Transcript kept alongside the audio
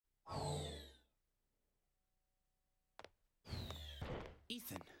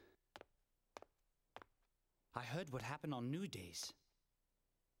I heard what happened on Neudaiz.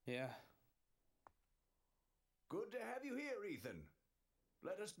 Yeah. Good to have you here, Ethan.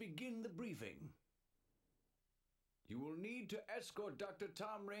 Let us begin the briefing. You will need to escort Dr.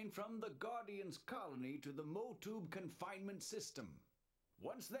 Tom Rain from the Guardian's colony to the Moatoob confinement system.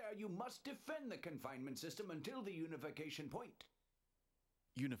 Once there, you must defend the confinement system until the unification point.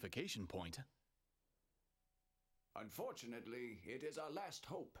 Unification point? Unfortunately, it is our last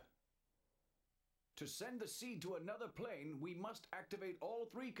hope. To send the seed to another plane, we must activate all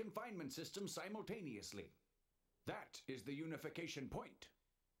 3 confinement systems simultaneously. That is the unification point.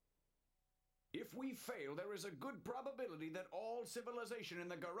 If we fail, there is a good probability that all civilization in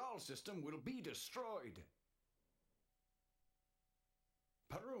the Garal system will be destroyed.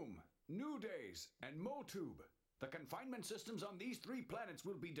 Parum, Neudaiz, and Moatoob. The confinement systems on these 3 planets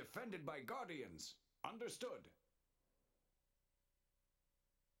will be defended by Guardians. Understood?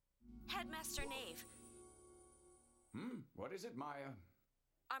 Headmaster Knave. What is it, Maya?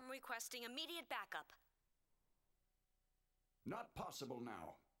 I'm requesting immediate backup. Not possible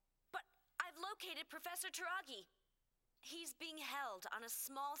now. But I've located Professor Taragi. He's being held on a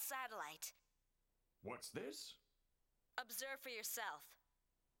small satellite. What's this? Observe for yourself.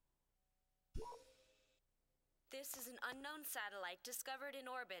 This is an unknown satellite discovered in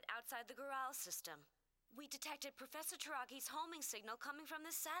orbit outside the Garal system. We detected Professor Taragi's homing signal coming from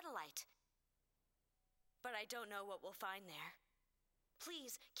this satellite. But I don't know what we'll find there.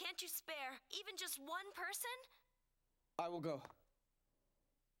 Please, can't you spare even just one person? I will go.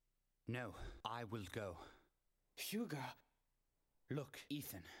 No, I will go. Hyuga. Look,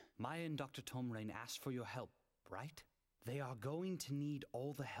 Ethan, Maya and Dr. Tom Rain asked for your help, right? They are going to need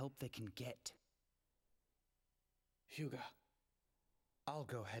all the help they can get. Hyuga. I'll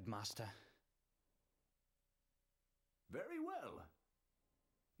go, Headmaster. Very well.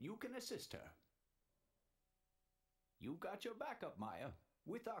 You can assist her. You got your backup, Maya.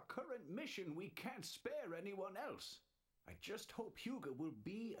 With our current mission, we can't spare anyone else. I just hope Hyuga will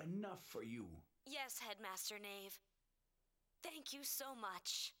be enough for you. Yes, Headmaster Knave. Thank you so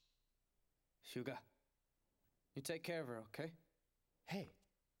much. Hyuga. You take care of her, okay? Hey,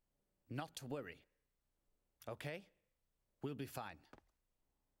 not to worry. Okay? We'll be fine.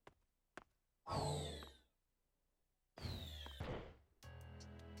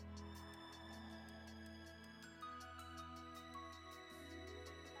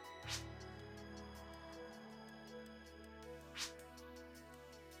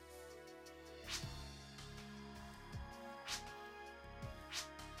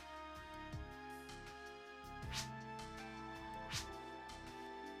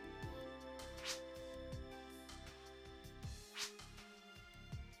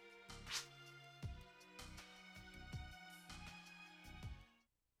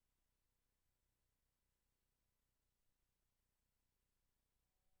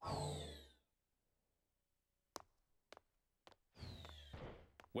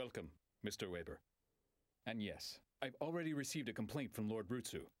 Welcome, Mr. Weber. And yes, I've already received a complaint from Lord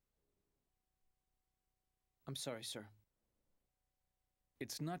Brutsu. I'm sorry, sir.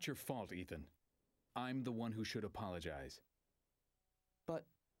 It's not your fault, Ethan. I'm the one who should apologize. But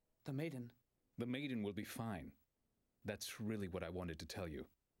the maiden... The maiden will be fine. That's really what I wanted to tell you.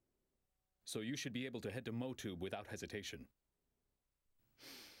 So you should be able to head to Moatoob without hesitation.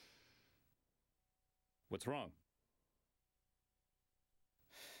 What's wrong?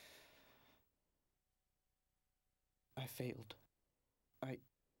 I failed.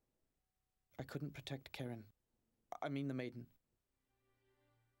 I couldn't protect Karen. I mean the maiden.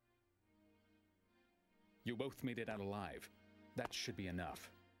 You both made it out alive. That should be enough.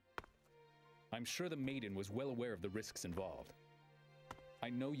 I'm sure the maiden was well aware of the risks involved. I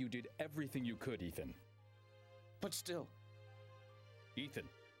know you did everything you could, Ethan. But still... Ethan,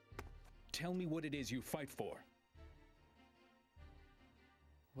 tell me what it is you fight for.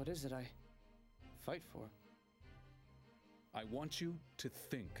 What is it I fight for? I want you to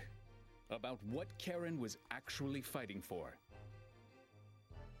think about what Karen was actually fighting for.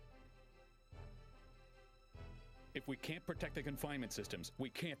 If we can't protect the confinement systems, we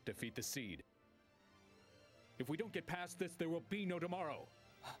can't defeat the Seed. If we don't get past this, there will be no tomorrow.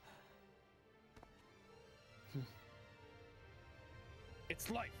 It's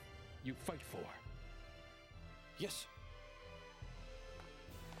life you fight for. Yes.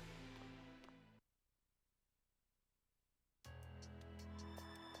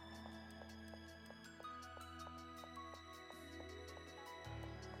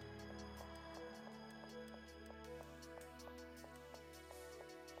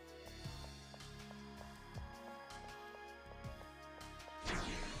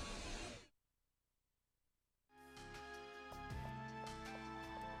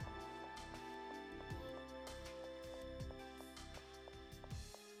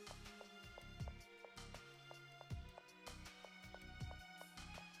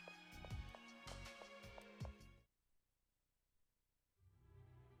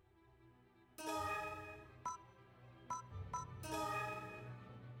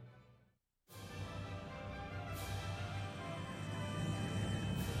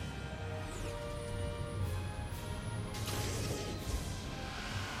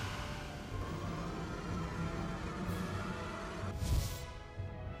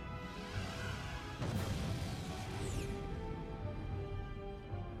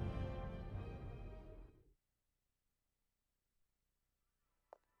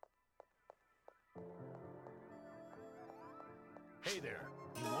 Hey there,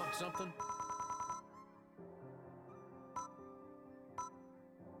 you want something?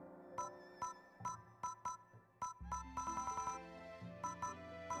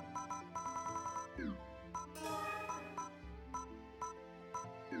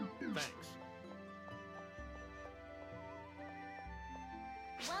 Thanks.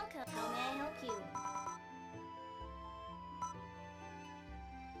 Welcome. How may I help you?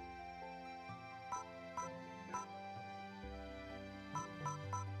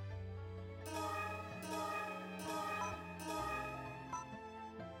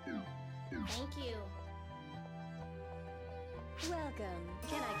 Thank you. Welcome.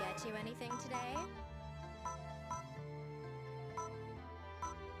 Can I get you anything today?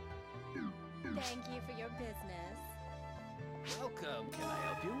 Thank you for your business. Welcome. Can I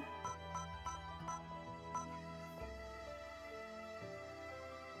help you?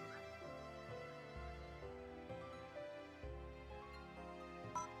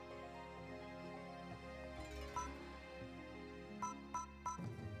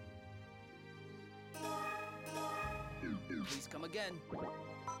 Please come again.